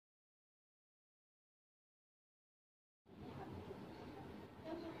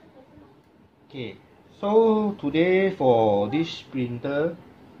Okay, so today for this printer,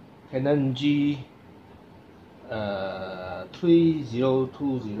 Canon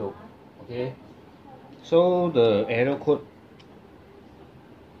G3020. Okay, so the error code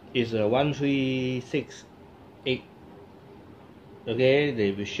is 13668. Okay,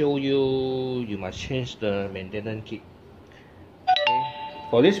 they will show you must change the maintenance kit. Okay,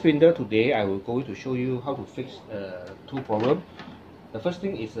 for this printer today, I will going to show you how to fix two problems. The first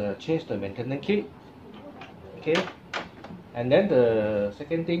thing is change the maintenance kit. Okay, and then the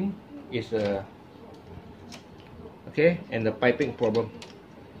second thing is okay, and the piping problem.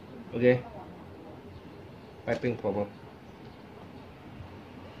 Okay, piping problem.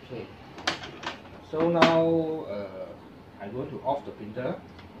 Okay, so now I'm going to off the printer.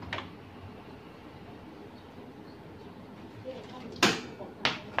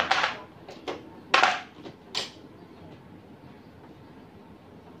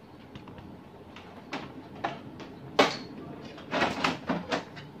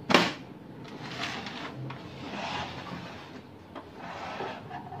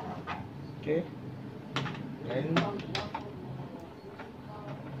 Okay, and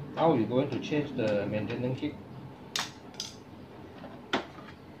now we're going to change the maintenance kit.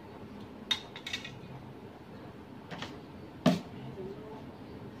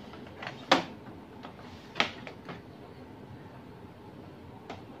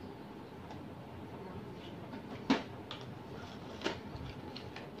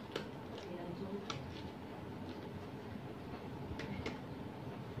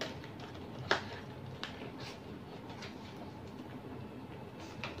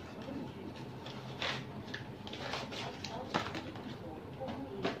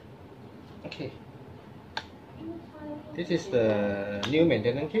 Okay, this is the new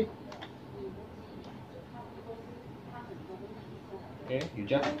maintenance kit. Okay, you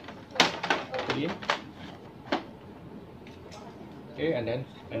just put in. Okay, and then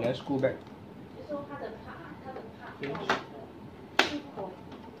screw back. Okay.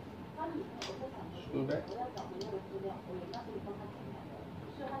 Screw back.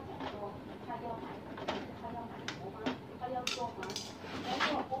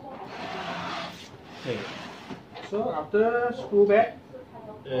 Okay, so after screw back,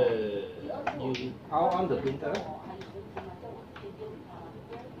 you power on the printer.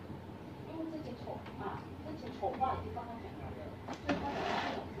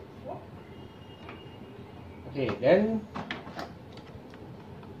 Okay, then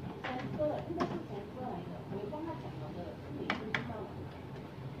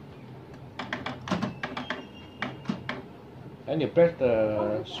you press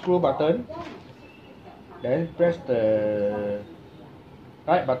the screw button, then press the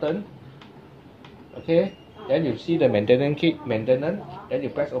right button. Okay, then you see the maintenance kit, then you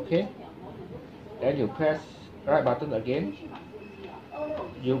press OK, then you press right button again,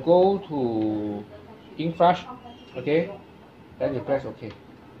 you go to ink flush. Okay, then you press OK,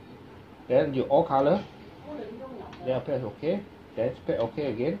 then you all color, then you press OK, then press OK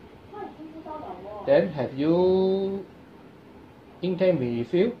again, then have you ink tank be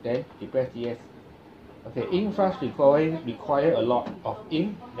refilled, then you press yes. Okay, ink flush require a lot of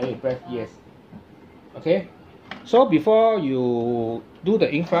ink, then you press yes. Okay, so before you do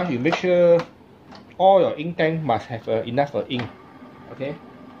the ink flush, you make sure all your ink tank must have enough ink. Okay,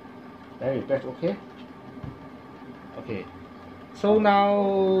 then you press OK. Okay, so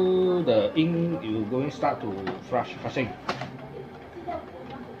now the ink is going to start to flushing.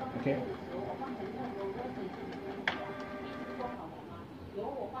 Okay.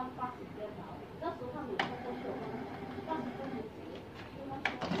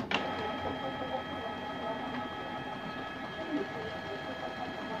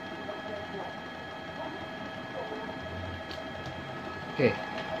 Okay,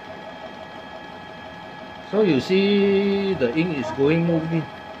 so you see the ink is moving,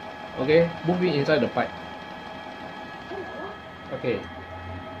 okay, moving inside the pipe. Okay,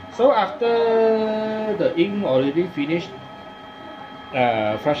 so after the ink already finished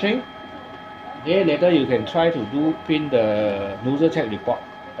flushing, okay, later you can try to print the nozzle check report.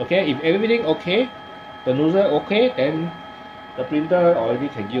 Okay, if everything okay, the nozzle okay, then the printer already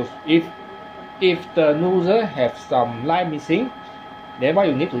can use. If the nozzle have some line missing, then what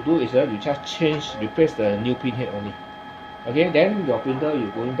you need to do is you just replace the new pin head only. Okay, then your printer is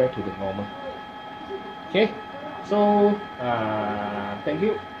going back to the normal. Okay, so thank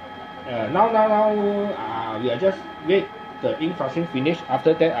you. Now we are just wait the ink flushing finish.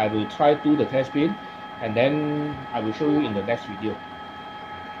 After that, I will try do the test print, and then I will show you in the next video.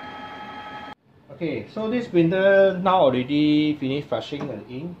 Okay, so this printer now already finished flushing the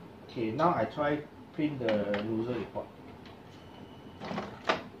ink. Okay, now I try print the user report.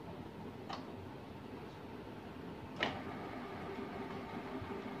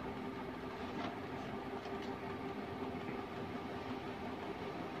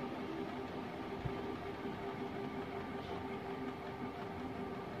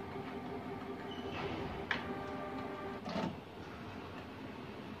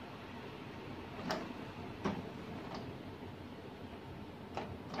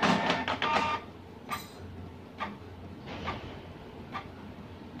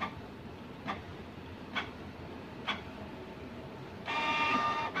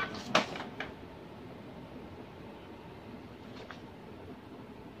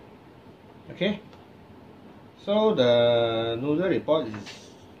 Okay, so the user report is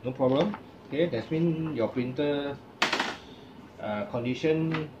no problem. Okay, that means your printer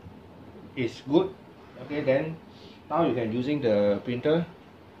condition is good. Okay, then now you can using the printer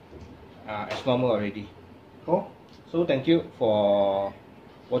as normal already. Cool. So thank you for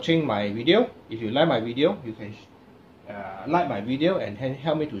watching my video. If you like my video, you can like my video and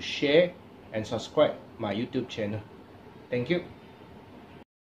help me to share and subscribe my YouTube channel. Thank you.